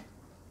എടുത്ത് മാറ്റാം.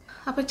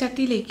 അപ്പോൾ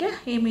ചട്ടിയിലേക്ക്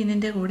ഈ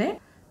മീനിൻ്റെ കൂടെ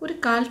ഒരു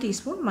 1/4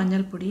 ടീസ്പൂൺ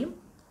മഞ്ഞൾപ്പൊടിയും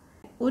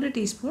 1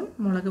 ടീസ്പൂൺ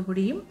മുളക്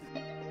പൊടിയും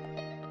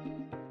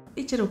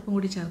ഇച്ചിരി ഉപ്പും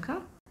കൂടി ചേർക്കാം.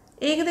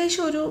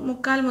 ഏകദേശം ഒരു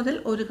 3/4 മുതൽ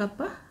 1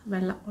 കപ്പ്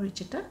വെള്ളം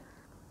ഒഴിച്ചിട്ട്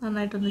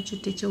നന്നായിട്ടൊന്ന്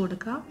ചുറ്റിച്ച്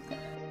കൊടുക്കാം.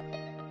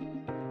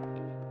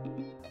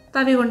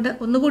 തവി കൊണ്ട്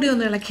ഒന്നുകൂടി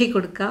ഒന്ന് ഇളക്കി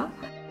കൊടുക്കാം.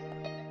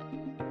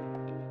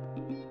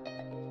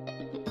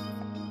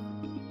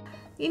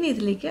 ഇനി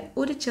ഇതിലേക്ക്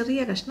ഒരു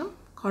ചെറിയ കഷ്ണം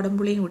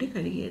കുടംപുളിയും കൂടി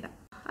കഴുകിയിടാം.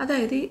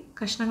 അതായത് ഈ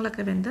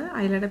കഷ്ണങ്ങളൊക്കെ വെന്ത്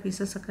അയലയുടെ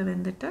പീസസൊക്കെ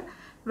വെന്തിട്ട്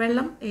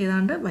വെള്ളം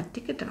ഏതാണ്ട് വറ്റി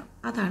കിട്ടണം.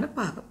 അതാണ്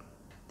പാകം.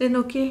 ഇത്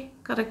നോക്കിയേ,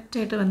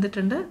 കറക്റ്റായിട്ട്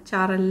വെന്തിട്ടുണ്ട്.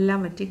 ചാറെല്ലാം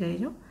വറ്റി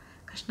കഴിഞ്ഞു.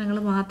 കഷ്ണങ്ങൾ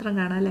മാത്രം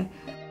കാണാം അല്ലേ.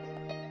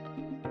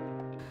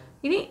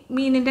 ഇനി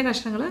മീനിൻ്റെ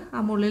കഷ്ണങ്ങൾ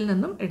ആ മുള്ളിൽ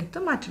നിന്നും എടുത്ത്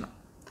മാറ്റണം.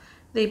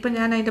 ഇതിപ്പോൾ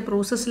ഞാൻ അതിൻ്റെ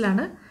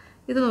പ്രോസസ്സിലാണ്.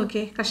 ഇത്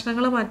നോക്കിയേ,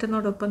 കഷ്ണങ്ങൾ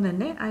മാറ്റുന്നതോടൊപ്പം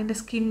തന്നെ അതിൻ്റെ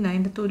സ്കിൻ,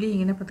 അതിൻ്റെ തൊലി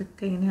ഇങ്ങനെ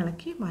പതുക്കെ ഇങ്ങനെ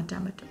ഇളക്കി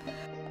മാറ്റാൻ പറ്റും.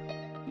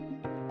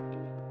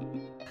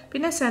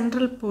 പിന്നെ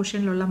സെൻട്രൽ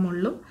പോർഷനിലുള്ള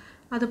മുള്ളും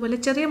അതുപോലെ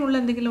ചെറിയ മുള്ള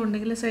എന്തെങ്കിലും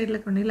ഉണ്ടെങ്കിൽ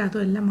സൈഡിലൊക്കെ ഉണ്ടെങ്കിൽ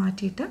അതും എല്ലാം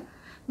മാറ്റിയിട്ട്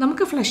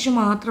നമുക്ക് ഫ്ലഷ്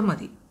മാത്രം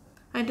മതി.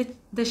 അതിൻ്റെ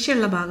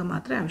ദശയുള്ള ഭാഗം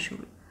മാത്രമേ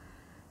ആവശ്യമുള്ളൂ.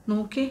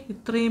 നോക്കിയേ,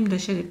 ഇത്രയും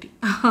ദശ കിട്ടി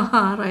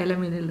 6 അയല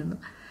മീനിൽ നിന്നും.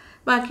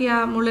 ബാക്കി ആ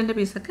മുള്ളിൻ്റെ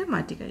പീസൊക്കെ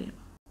മാറ്റി കഴിയും.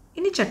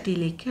 ഇനി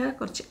ചട്ടിയിലേക്ക്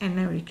കുറച്ച്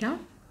എണ്ണ ഒഴിക്കാം.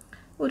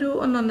 ഒരു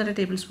 1-1.5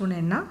 ടേബിൾ സ്പൂൺ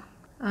എണ്ണ.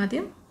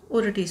 ആദ്യം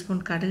 1 ടീസ്പൂൺ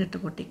കടുകിട്ട്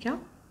പൊട്ടിക്കാം.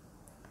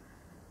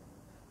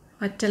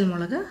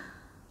 വറ്റൽമുളക്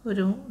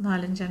ഒരു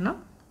 4-5 എണ്ണം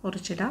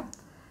മുറിച്ചിടാം.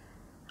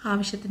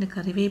 ആവശ്യത്തിന്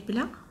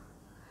കറിവേപ്പില.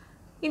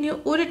 ഇനി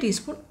 1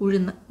 ടീസ്പൂൺ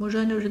ഉഴുന്ന്,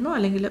 മുഴുവൻ ഉഴുന്നോ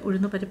അല്ലെങ്കിൽ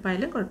ഉഴുന്ന്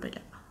പരിപ്പായാലും കുഴപ്പമില്ല.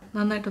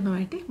 നന്നായിട്ടൊന്ന്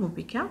വഴറ്റി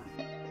മൂപ്പിക്കാം.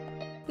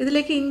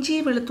 ഇതിലേക്ക് ഇഞ്ചി,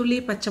 വെളുത്തുള്ളി,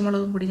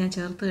 പച്ചമുളകും കൂടി ഞാൻ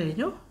ചേർത്ത്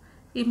കഴിഞ്ഞു.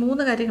 ഈ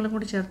 3 കാര്യങ്ങളും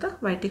കൂടി ചേർത്ത്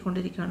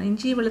വഴറ്റിക്കൊണ്ടിരിക്കുകയാണ്.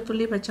 ഇഞ്ചി,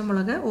 വെളുത്തുള്ളി,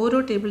 പച്ചമുളക് ഓരോ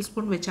ടേബിൾ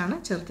സ്പൂൺ വെച്ചാണ്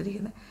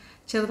ചേർത്തിരിക്കുന്നത്.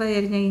 ചെറുതായി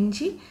അരിഞ്ഞ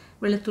ഇഞ്ചി,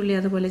 വെളുത്തുള്ളി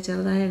അതുപോലെ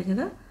ചെറുതായി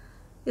അരിഞ്ഞത്,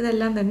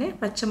 ഇതെല്ലാം തന്നെ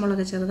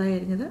പച്ചമുളക് ചെറുതായി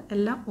അരിഞ്ഞത്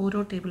എല്ലാം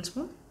ഓരോ ടേബിൾ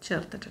സ്പൂൺ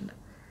ചേർത്തിട്ടുണ്ട്.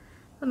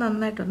 അപ്പോൾ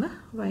നന്നായിട്ടൊന്ന്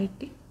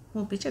വഴറ്റി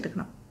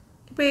മൂപ്പിച്ചെടുക്കണം.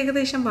 ഇപ്പോൾ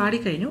ഏകദേശം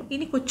വാടിക്കഴിഞ്ഞു.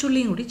 ഇനി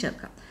കൊച്ചുള്ളിയും കൂടി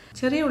ചേർക്കാം.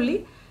 ചെറിയ ഉള്ളി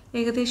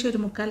ഏകദേശം ഒരു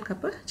 3/4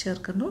 കപ്പ്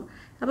ചേർക്കുന്നു.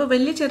 അപ്പോൾ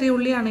വലിയ ചെറിയ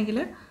ഉള്ളി ആണെങ്കിൽ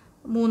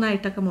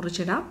 3ആയിട്ടൊക്കെ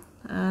മുറിച്ചിടാം.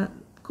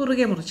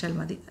 കുറുകെ മുറിച്ചാൽ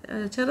മതി.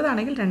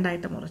 ചെറുതാണെങ്കിൽ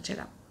 2ആയിട്ട്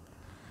മുറിച്ചിടാം.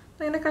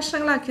 അങ്ങനെ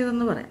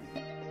കഷ്ണങ്ങളാക്കിയതെന്ന് പറയാം.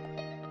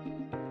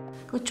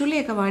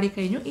 കൊച്ചുള്ളിയൊക്കെ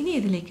വാടിക്കഴിഞ്ഞു. ഇനി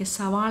ഇതിലേക്ക്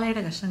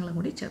സവാളയുടെ കഷ്ണങ്ങളും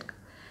കൂടി ചേർക്കും.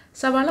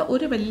 സവാള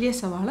ഒരു വലിയ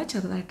സവാള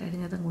ചെറുതായിട്ട്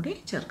അരിഞ്ഞതും കൂടി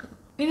ചേർക്കുന്നു.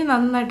 ഇനി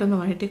നന്നായിട്ടൊന്ന്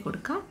വഴറ്റി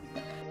കൊടുക്കാം.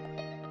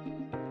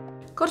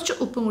 കുറച്ച്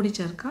ഉപ്പും കൂടി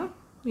ചേർക്കാം.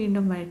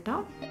 വീണ്ടും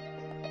വഴറ്റാം.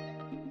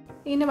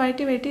 ഇങ്ങനെ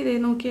വഴറ്റി ഇതേ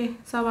നോക്കിയേ,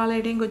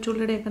 സവാളയുടെയും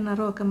കൊച്ചുള്ളിയുടെയൊക്കെ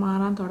നിറമൊക്കെ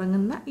മാറാൻ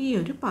തുടങ്ങുന്ന ഈ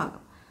ഒരു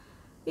പാകം.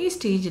 ഈ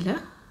സ്റ്റേജിൽ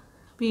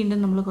വീണ്ടും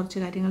നമ്മൾ കുറച്ച്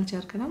കാര്യങ്ങൾ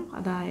ചേർക്കണം.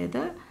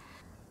 അതായത്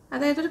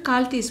ഒരു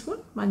 1/4 ടീസ്പൂൺ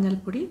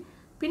മഞ്ഞൾപ്പൊടി,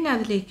 പിന്നെ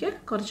അതിലേക്ക്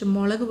കുറച്ച്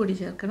മുളക് പൊടി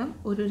ചേർക്കണം.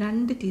 ഒരു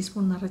 2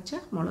 ടീസ്പൂൺ നിറച്ച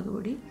മുളക്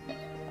പൊടി,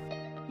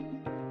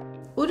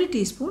 1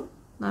 ടീസ്പൂൺ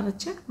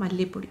നിറച്ച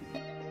മല്ലിപ്പൊടി.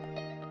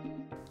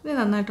 ഇത്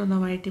നന്നായിട്ടൊന്ന്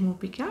വഴറ്റി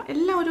മൂപ്പിക്കുക.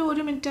 എല്ലാം ഒരു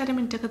 1 മിനിറ്റ് 1/2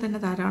 മിനിറ്റൊക്കെ തന്നെ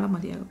ധാരാളം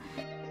മതിയാകും.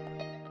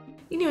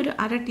 ഇനി ഒരു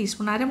 1/2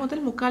 ടീസ്പൂൺ, 1/2 മുതൽ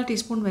 3/4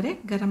 ടീസ്പൂൺ വരെ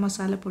ഗരം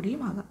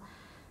മസാലപ്പൊടിയും ആകാം.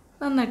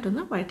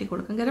 നന്നായിട്ടൊന്ന് വഴറ്റി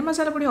കൊടുക്കാം. ഗരം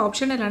മസാലപ്പൊടി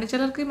ഓപ്ഷണലാണ്.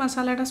 ചിലർക്ക് ഈ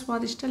മസാലയുടെ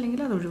സ്വാദിഷ്ടം അല്ലെങ്കിൽ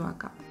അത്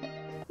ഒഴിവാക്കാം.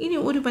 ഇനി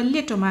ഒരു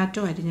വലിയ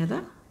ടൊമാറ്റോ അരിഞ്ഞത്,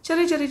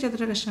 ചെറിയ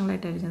ചതുര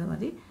കഷ്ണങ്ങളായിട്ട് അരിഞ്ഞത്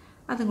മതി.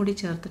 അതും കൂടി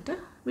ചേർത്തിട്ട്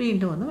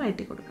വീണ്ടും ഒന്ന്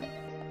വഴറ്റി കൊടുക്കാം.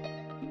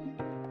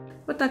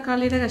 അപ്പോൾ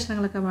തക്കാളിയുടെ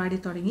കഷ്ണങ്ങളൊക്കെ വാടി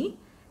തുടങ്ങി.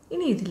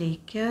 ഇനി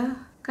ഇതിലേക്ക്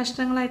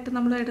കഷ്ണങ്ങളായിട്ട്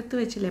നമ്മൾ എടുത്ത്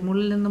വെച്ചില്ലേ,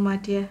 മുള്ളിൽ നിന്ന്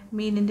മാറ്റിയ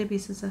മീനിൻ്റെ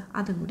പീസസ്,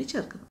 അതും കൂടി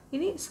ചേർക്കുന്നു.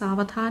 ഇനി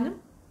സാവധാനം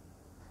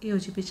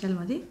യോജിപ്പിച്ചാൽ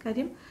മതി.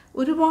 കാര്യം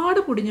ഒരുപാട്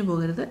പൊടിഞ്ഞു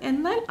പോകരുത്.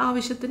 എന്നാൽ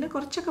ആവശ്യത്തിന്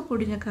കുറച്ചൊക്കെ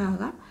പൊടിഞ്ഞൊക്കെ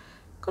ആകാം,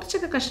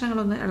 കുറച്ചൊക്കെ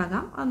കഷ്ണങ്ങളൊന്ന്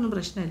ഇളകാം, അതൊന്നും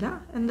പ്രശ്നമില്ല.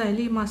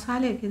 എന്തായാലും ഈ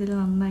മസാലയൊക്കെ ഇതിൽ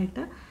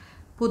നന്നായിട്ട്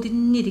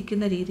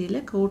പൊതിഞ്ഞിരിക്കുന്ന രീതിയിൽ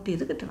കോട്ട്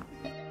ചെയ്ത് കിട്ടണം.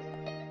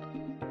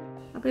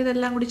 അപ്പോൾ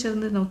ഇതെല്ലാം കൂടി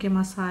ചേർന്ന് നോക്കിയ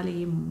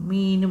മസാലയും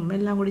മീനും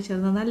എല്ലാം കൂടി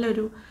ചേർന്ന്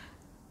നല്ലൊരു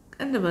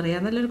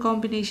നല്ലൊരു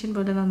കോമ്പിനേഷൻ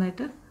പോലെ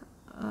നന്നായിട്ട്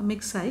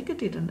മിക്സായി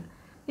കിട്ടിയിട്ടുണ്ട്.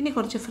 ഇനി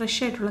കുറച്ച് ഫ്രഷ്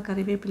ആയിട്ടുള്ള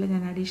കറിവേപ്പില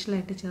ഞാൻ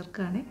അഡീഷണലായിട്ട്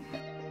ചേർക്കുകയാണ്.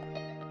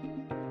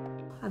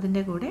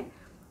 അതിൻ്റെ കൂടെ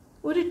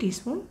 1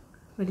 ടീസ്പൂൺ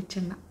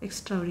വെളിച്ചെണ്ണ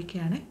എക്സ്ട്രാ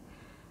ഒഴിക്കുകയാണ്.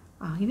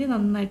 ഇനി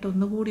നന്നായിട്ട്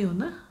ഒന്നുകൂടി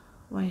ഒന്ന്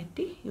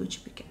വഴറ്റി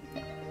യോജിപ്പിക്കാം.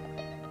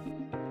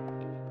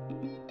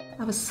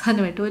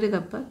 അവസാനമായിട്ട് 1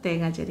 കപ്പ്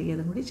തേങ്ങാ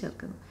ചിരകിയതും കൂടി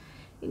ചേർക്കുന്നു.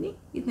 ഇനി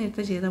ഇത്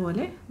നേരത്തെ ചെയ്ത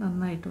പോലെ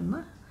നന്നായിട്ടൊന്ന്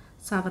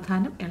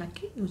സാവധാനം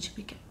ഇളക്കി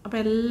യോജിപ്പിക്കാം. അപ്പോൾ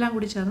എല്ലാം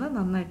കൂടി ചേർന്ന്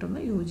നന്നായിട്ടൊന്ന്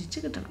യോജിച്ച്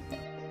കിട്ടണം.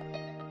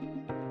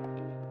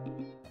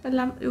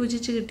 എല്ലാം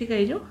യോജിച്ച്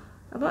കിട്ടിക്കഴിഞ്ഞു.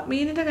 അപ്പോൾ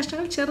മീനിൻ്റെ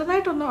കഷ്ണങ്ങൾ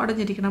ചെറുതായിട്ടൊന്നും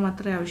ഉടഞ്ഞിരിക്കണം,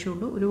 അത്രേ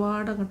ആവശ്യമുള്ളൂ.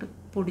 ഒരുപാട് അങ്ങോട്ട്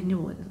പൊടിഞ്ഞു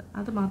പോകരുത്,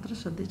 അത് മാത്രം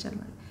ശ്രദ്ധിച്ചാൽ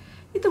മതി.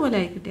 ഇതുപോലെ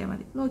ആയി കിട്ടിയാൽ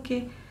മതി. നോക്കിയേ,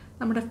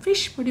 നമ്മുടെ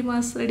ഫിഷ് പൊടി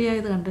മാസ് റെഡി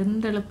ആയത് കണ്ട്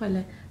എന്ത്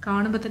എളുപ്പമല്ലേ.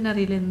 കാണുമ്പോൾ തന്നെ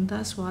അറിയില്ല എന്താ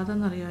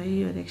സ്വാദെന്നറിയോ.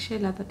 അയ്യോ,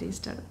 രക്ഷയില്ലാത്ത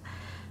ടേസ്റ്റാണ്.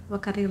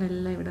 അപ്പോൾ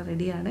കറികളെല്ലാം ഇവിടെ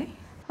റെഡിയാണ്.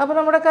 അപ്പോൾ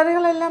നമ്മുടെ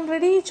കറികളെല്ലാം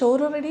റെഡി,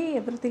 ചോറ് റെഡി,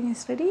 എവറിത്തിങ്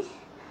ഈസ് റെഡി.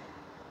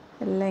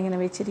 എല്ലാം ഇങ്ങനെ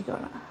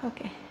വെച്ചിരിക്കുകയാണ്.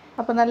 ഓക്കെ,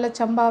 അപ്പോൾ നല്ല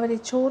ചമ്പാവരി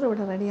ചോറ്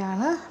ഇവിടെ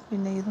റെഡിയാണ്.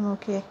 പിന്നെ ഇത്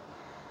നോക്കിയേ,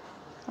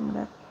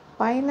 നമ്മുടെ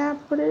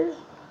പൈനാപ്പിൾ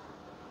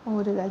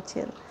മോര്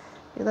കാച്ചിയത്.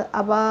 ഇത്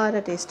അപാര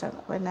ടേസ്റ്റാണ്.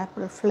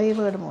 പൈനാപ്പിൾ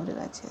ഫ്ലേവേർഡ് മോര്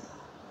കാച്ചിയത്.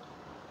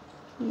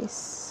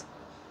 യെസ്,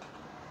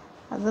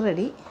 അത്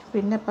റെഡി.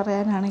 പിന്നെ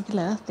പറയാനാണെങ്കിൽ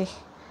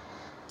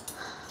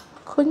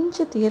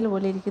കൊഞ്ച് തീയൽ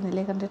പോലെ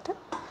ഇരിക്കുന്നില്ലേ കണ്ടിട്ട്,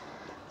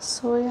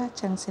 സോയ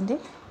ചങ്ക്സിൻ്റെ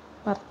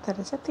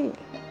വറുത്തരച്ച തീയൽ.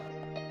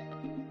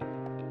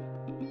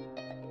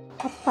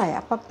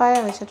 പപ്പായ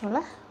വെച്ചിട്ടുള്ള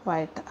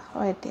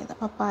വഴറ്റിയത്.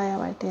 പപ്പായ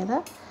വഴറ്റിയത്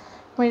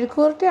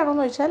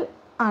മെഴുക്കുവരട്ടിയാണോയെന്ന് ചോദിച്ചാൽ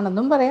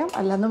ആണെന്നും പറയാം,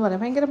 അല്ലെന്നും പറയാം.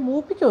 ഭയങ്കര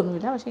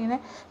മൂപ്പിക്കൊന്നുമില്ല, പക്ഷേ ഇങ്ങനെ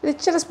ഇത്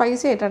ഇച്ചിരി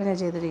സ്പൈസി ആയിട്ടാണ് ഞാൻ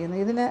ചെയ്തിരിക്കുന്നത്.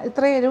 ഇതിന്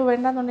ഇത്രയും എരിവ്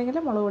വേണ്ടെന്നുണ്ടെങ്കിൽ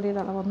മുളക്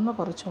പൊടിയുടെ അളവ് ഒന്ന്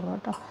കുറച്ചോളൂ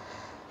കേട്ടോ.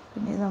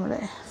 പിന്നെ ഇത് നമ്മുടെ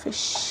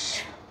ഫിഷ്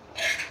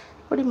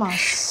പൊടി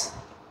മാസ്,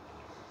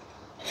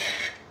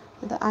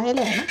 ഇത്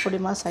അയലയാണ് പൊടി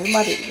മാസായി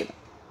മാറിയിരിക്കുന്നത്.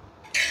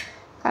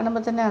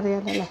 കാണുമ്പോൾ തന്നെ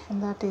അറിയാമല്ലോ അല്ലേ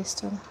എന്താ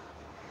ടേസ്റ്റ്.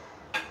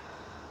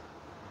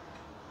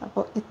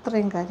 അപ്പോൾ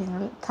ഇത്രയും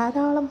കാര്യങ്ങൾ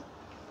ധാരാളം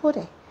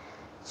പോരെ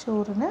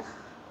ചോറിന്.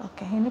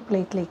 ഓക്കെ, ഇനി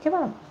പ്ലേറ്റിലേക്ക്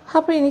വിളമ്പും.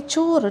 അപ്പോൾ ഇനി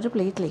ചോറൊരു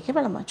പ്ലേറ്റിലേക്ക്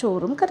വിളമ്പാം.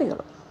 ചോറും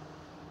കറികളും,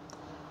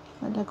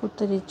 നല്ല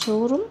കുത്തരി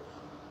ചോറും,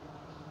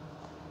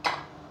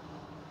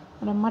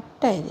 ഒരു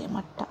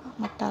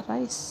മട്ട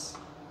റൈസ്.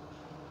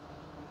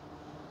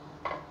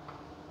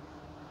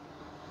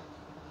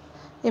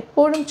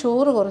 എപ്പോഴും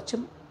ചോറ്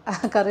കുറച്ചും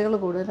കറികൾ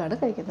കൂടുതലാണ്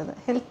കഴിക്കുന്നത്.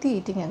 ഹെൽത്തി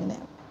ഈറ്റിംഗ്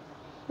അങ്ങനെയാണ്.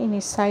 ഇനി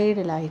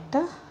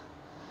സൈഡിലായിട്ട്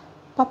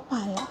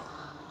പപ്പായ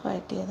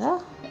വഴറ്റിയത്,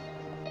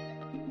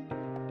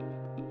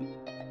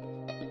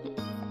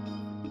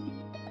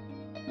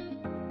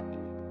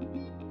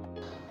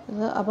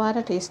 ഇത്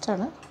അപാര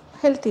ടേസ്റ്റാണ്,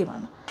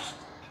 ഹെൽത്തിയുമാണ്.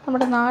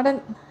 നമ്മുടെ നാടൻ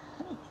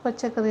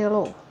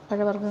പച്ചക്കറികളോ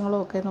പഴവർഗ്ഗങ്ങളോ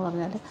ഒക്കെ എന്ന്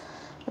പറഞ്ഞാൽ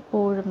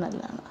എപ്പോഴും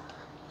നല്ലതാണ്.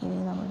 ഇനി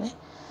നമ്മുടെ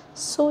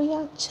സോയ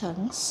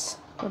ചങ്ക്സ്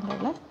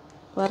കൊണ്ടുള്ള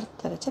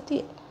വറുത്തരച്ച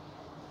തീയൽ.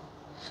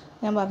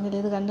 ഞാൻ പറഞ്ഞില്ലേ,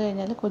 ഇത് കണ്ടു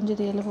കഴിഞ്ഞാൽ കൊഞ്ച്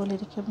തീയൽ പോലെ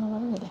ഇരിക്കും എന്ന്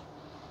പറഞ്ഞില്ലേ.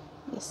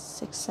 യെസ്,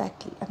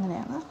 എക്സാക്ട്ലി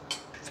അങ്ങനെയാണ്.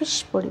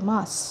 ഫിഷ് പൊടി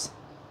മാസ്,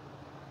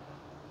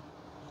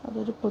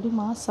 അതൊരു പൊടി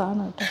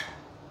മാസാണ് കേട്ടോ,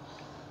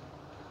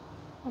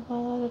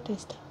 വളരെ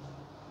ടേസ്റ്റാണ്.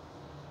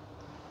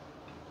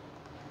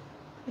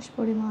 ഫിഷ്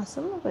പൊടി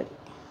മാസും റെഡി.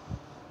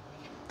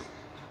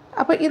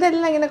 അപ്പോൾ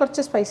ഇതെല്ലാം ഇങ്ങനെ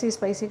കുറച്ച്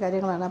സ്പൈസി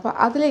കാര്യങ്ങളാണ്. അപ്പോൾ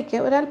അതിലേക്ക്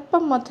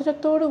ഒരല്പം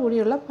മധുരത്തോടു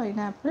കൂടിയുള്ള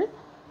പൈനാപ്പിൾ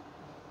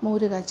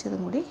മോര്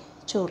കാച്ചിയതും കൂടി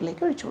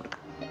ചോറിലേക്ക് ഒഴിച്ചു കൊടുക്കാം.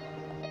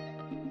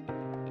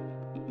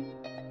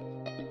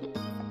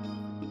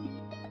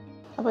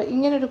 അപ്പോൾ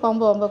ഇങ്ങനൊരു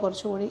കോംബോ ആകുമ്പോൾ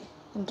കുറച്ചുകൂടി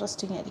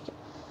ഇൻട്രസ്റ്റിംഗ് ആയിരിക്കും.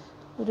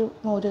 ഒരു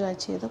മോര്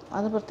കാച്ചിയതും,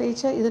 അത്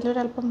പ്രത്യേകിച്ച്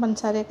ഇതിലൊരല്പം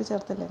പഞ്ചസാരയൊക്കെ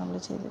ചേർത്തല്ലേ നമ്മൾ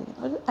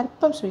ചെയ്തിരിക്കുന്നത്, ഒരു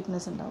അല്പം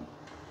സ്വീറ്റ്നെസ് ഉണ്ടാവും.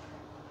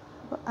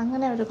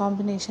 അങ്ങനെ ഒരു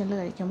കോമ്പിനേഷനിൽ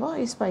കഴിക്കുമ്പോൾ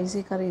ഈ സ്പൈസി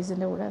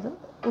കറീസിൻ്റെ കൂടെ അത്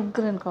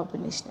ഉഗ്രൻ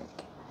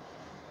കോമ്പിനേഷനായിരിക്കും.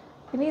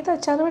 ഇനി ഇത്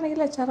അച്ചാർ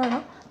വേണമെങ്കിൽ അച്ചാറാണ്,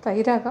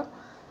 തൈരാകാം,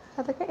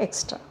 അതൊക്കെ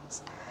എക്സ്ട്രാ.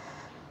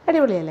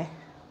 അടിപൊളിയല്ലേ?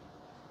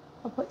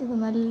 അപ്പോൾ ഇത്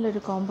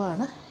നല്ലൊരു കോംബോ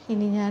ആണ്.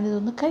 ഇനി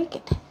ഞാനിതൊന്ന്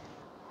കഴിക്കട്ടെ.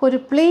 ഒരു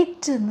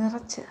പ്ലേറ്റ്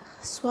നിറച്ച്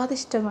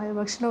സ്വാദിഷ്ടമായ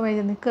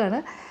ഭക്ഷണവുമായി നിൽക്കുകയാണ്.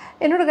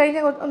 എന്നോട് കഴിഞ്ഞ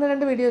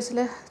 1-2 വീഡിയോസിൽ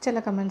ചില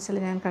കമൻസിൽ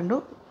ഞാൻ കണ്ടു,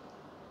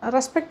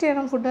 റെസ്പെക്റ്റ്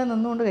ചെയ്യണം, ഫുഡ്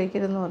നിന്നുകൊണ്ട്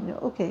കഴിക്കരുതെന്ന് പറഞ്ഞു.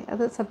 ഓക്കെ,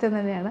 അത് സത്യം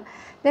തന്നെയാണ്.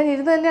 ഞാൻ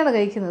ഇരുന്ന് തന്നെയാണ്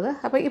കഴിക്കുന്നത്.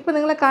 അപ്പോൾ ഇപ്പോൾ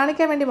നിങ്ങളെ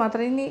കാണിക്കാൻ വേണ്ടി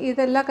മാത്രം. ഇനി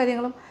ഇതെല്ലാ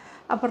കാര്യങ്ങളും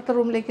അപ്പുറത്തെ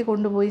റൂമിലേക്ക്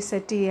കൊണ്ടുപോയി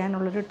സെറ്റ്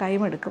ചെയ്യാനുള്ളൊരു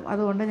ടൈം എടുക്കും.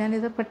 അതുകൊണ്ട്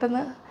ഞാനിത്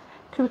പെട്ടെന്ന്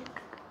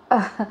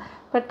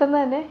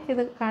തന്നെ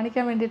ഇത്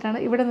കാണിക്കാൻ വേണ്ടിയിട്ടാണ്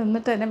ഇവിടെ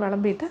നിന്നിട്ട് തന്നെ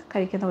വിളമ്പിയിട്ട്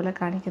കഴിക്കുന്ന പോലെ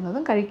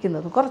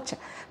കഴിക്കുന്നതും കുറച്ച്.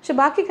 പക്ഷെ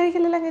ബാക്കി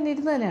കഴിക്കലെല്ലാം ഞാൻ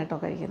ഇരുന്ന് തന്നെ കേട്ടോ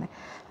കഴിക്കുന്നത്.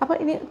 അപ്പോൾ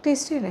ഇനി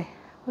ടേസ്റ്റ് ചെയ്യണ്ടേ?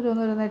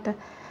 ഓരോന്നായിട്ട്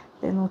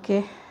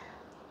നോക്കിയേ.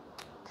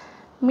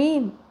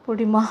 മീൻ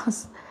പൊടി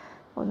മാസ്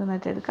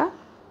ഒന്നൊന്നായിട്ട് എടുക്കാം.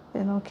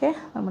 നോക്കിയേ,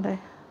 നമ്മുടെ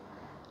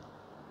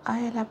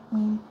അയല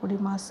മീൻ പൊടി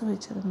മാസ്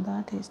വെച്ചത് എന്താ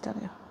ടേസ്റ്റ്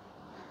അറിയോ?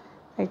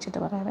 കഴിച്ചിട്ട്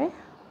പറയാവേ.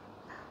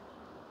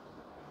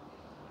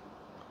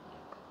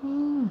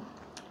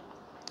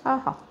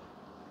 ആഹാ,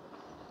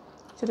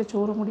 ഇച്ചിരി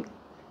ചോറും കൂടി.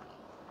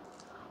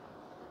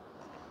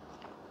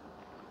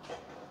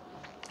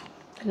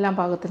 എല്ലാം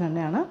പാകത്തിന്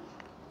തന്നെയാണ്.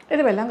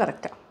 എരിവെല്ലാം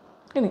കറക്റ്റാണ്.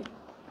 ഇനി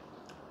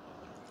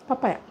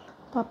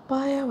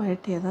പപ്പായ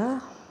വഴറ്റിയത്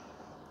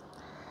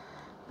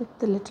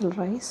വിത്ത് ലിറ്റിൽ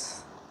റൈസ്.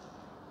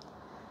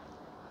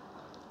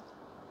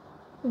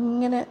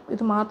 ഇങ്ങനെ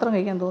ഇത് മാത്രം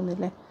കഴിക്കാൻ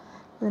തോന്നുന്നില്ലേ?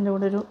 ഇതിൻ്റെ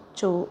കൂടെ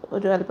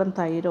ഒരു അല്പം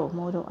തൈരോ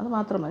മോരോ അത്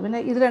മാത്രം മതി.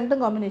 പിന്നെ ഇത് രണ്ടും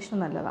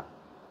കോമ്പിനേഷനും നല്ലതാണ്.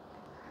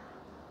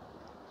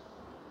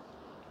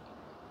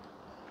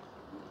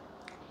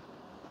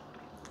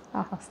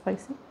 ആഹാ,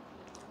 സ്പൈസി.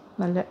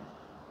 നല്ല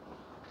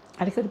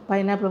ഇടയ്ക്കൊരു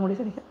പൈനാപ്പിളും കൂടി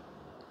കഴിക്കാം.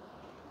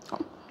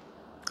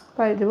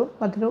 പൈരവും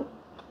മധുരവും.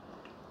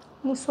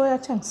 സോയ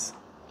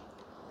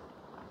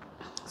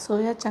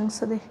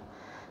ചങ്ക്സ് അതെ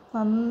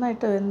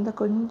നന്നായിട്ട് വെന്ത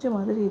കൊഞ്ച്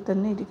മാതിരി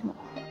തന്നെ ഇരിക്കുന്നു.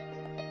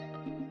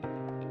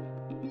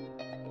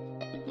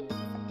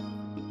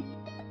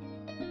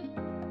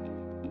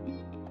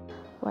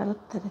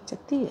 വറുത്തരച്ച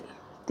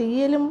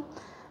തീയലും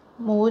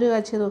മോര്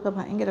കാച്ചിയതുമൊക്കെ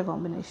ഭയങ്കര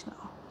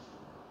കോമ്പിനേഷനാണ്.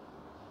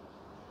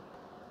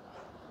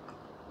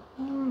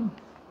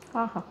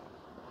 ആഹാ,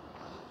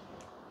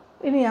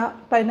 ഇനി ആ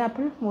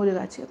പൈനാപ്പിൾ മോര്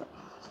കാച്ചിയത്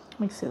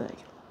മിക്സ് ചെയ്ത്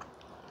കഴിക്കും.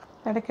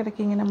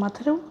 ഇടയ്ക്കിടയ്ക്ക് ഇങ്ങനെ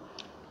മധുരവും,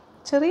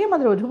 ചെറിയ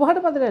മധുരം, ഒരുപാട്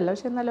മധുരമല്ല,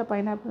 പക്ഷെ എന്നാലും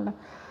പൈനാപ്പിളിൻ്റെ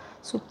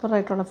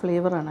സൂപ്പറായിട്ടുള്ള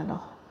ഫ്ലേവറാണല്ലോ.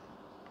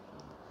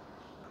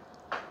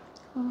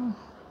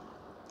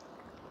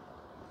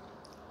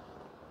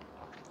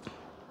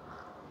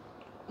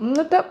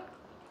 എന്നിട്ട്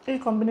ഈ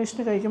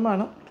കോമ്പിനേഷന്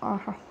കഴിക്കുമ്പോഴാണ്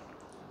ആഹാ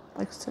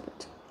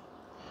എക്സലൻറ്റ്.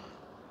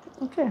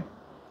 ഓക്കെ,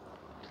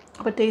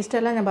 അപ്പോൾ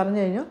ടേസ്റ്റെല്ലാം ഞാൻ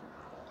പറഞ്ഞു കഴിഞ്ഞു.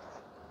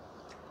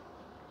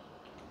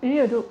 ഈ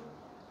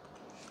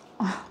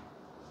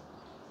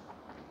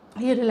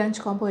ഒരു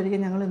ലഞ്ച് കോംബോ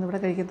ആയിരിക്കും ഞങ്ങൾ ഇന്നിവിടെ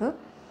കഴിക്കുന്നത്.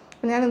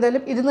 ഞാൻ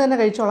എന്തായാലും ഇരുന്ന് തന്നെ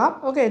കഴിച്ചോളാം.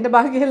 ഓക്കെ, എൻ്റെ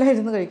ബാക്കിയെല്ലാം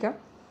ഇരുന്ന് കഴിക്കാം.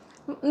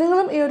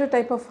 നിങ്ങളും ഈ ഒരു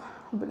type of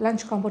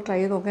lunch combo try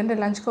ചെയ്ത് നോക്കുക. എൻ്റെ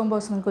ലഞ്ച്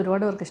കോംബോസ് നിങ്ങൾക്ക്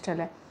ഒരുപാട് പേർക്ക്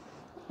ഇഷ്ടമല്ലേ?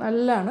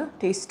 നല്ലതാണ്,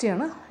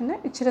 ടേസ്റ്റിയാണ്. പിന്നെ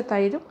ഇച്ചിരി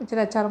തൈരും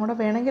ഇച്ചിരി അച്ചാറും കൂടെ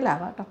വേണമെങ്കിൽ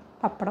ആകാം കേട്ടോ,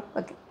 പപ്പടം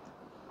ഒക്കെ.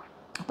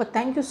 അപ്പോൾ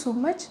thank you so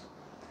much.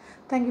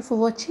 Thank you for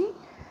watching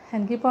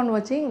and keep on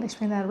watching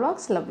Lakshmi Nair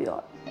vlogs. Love you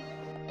all.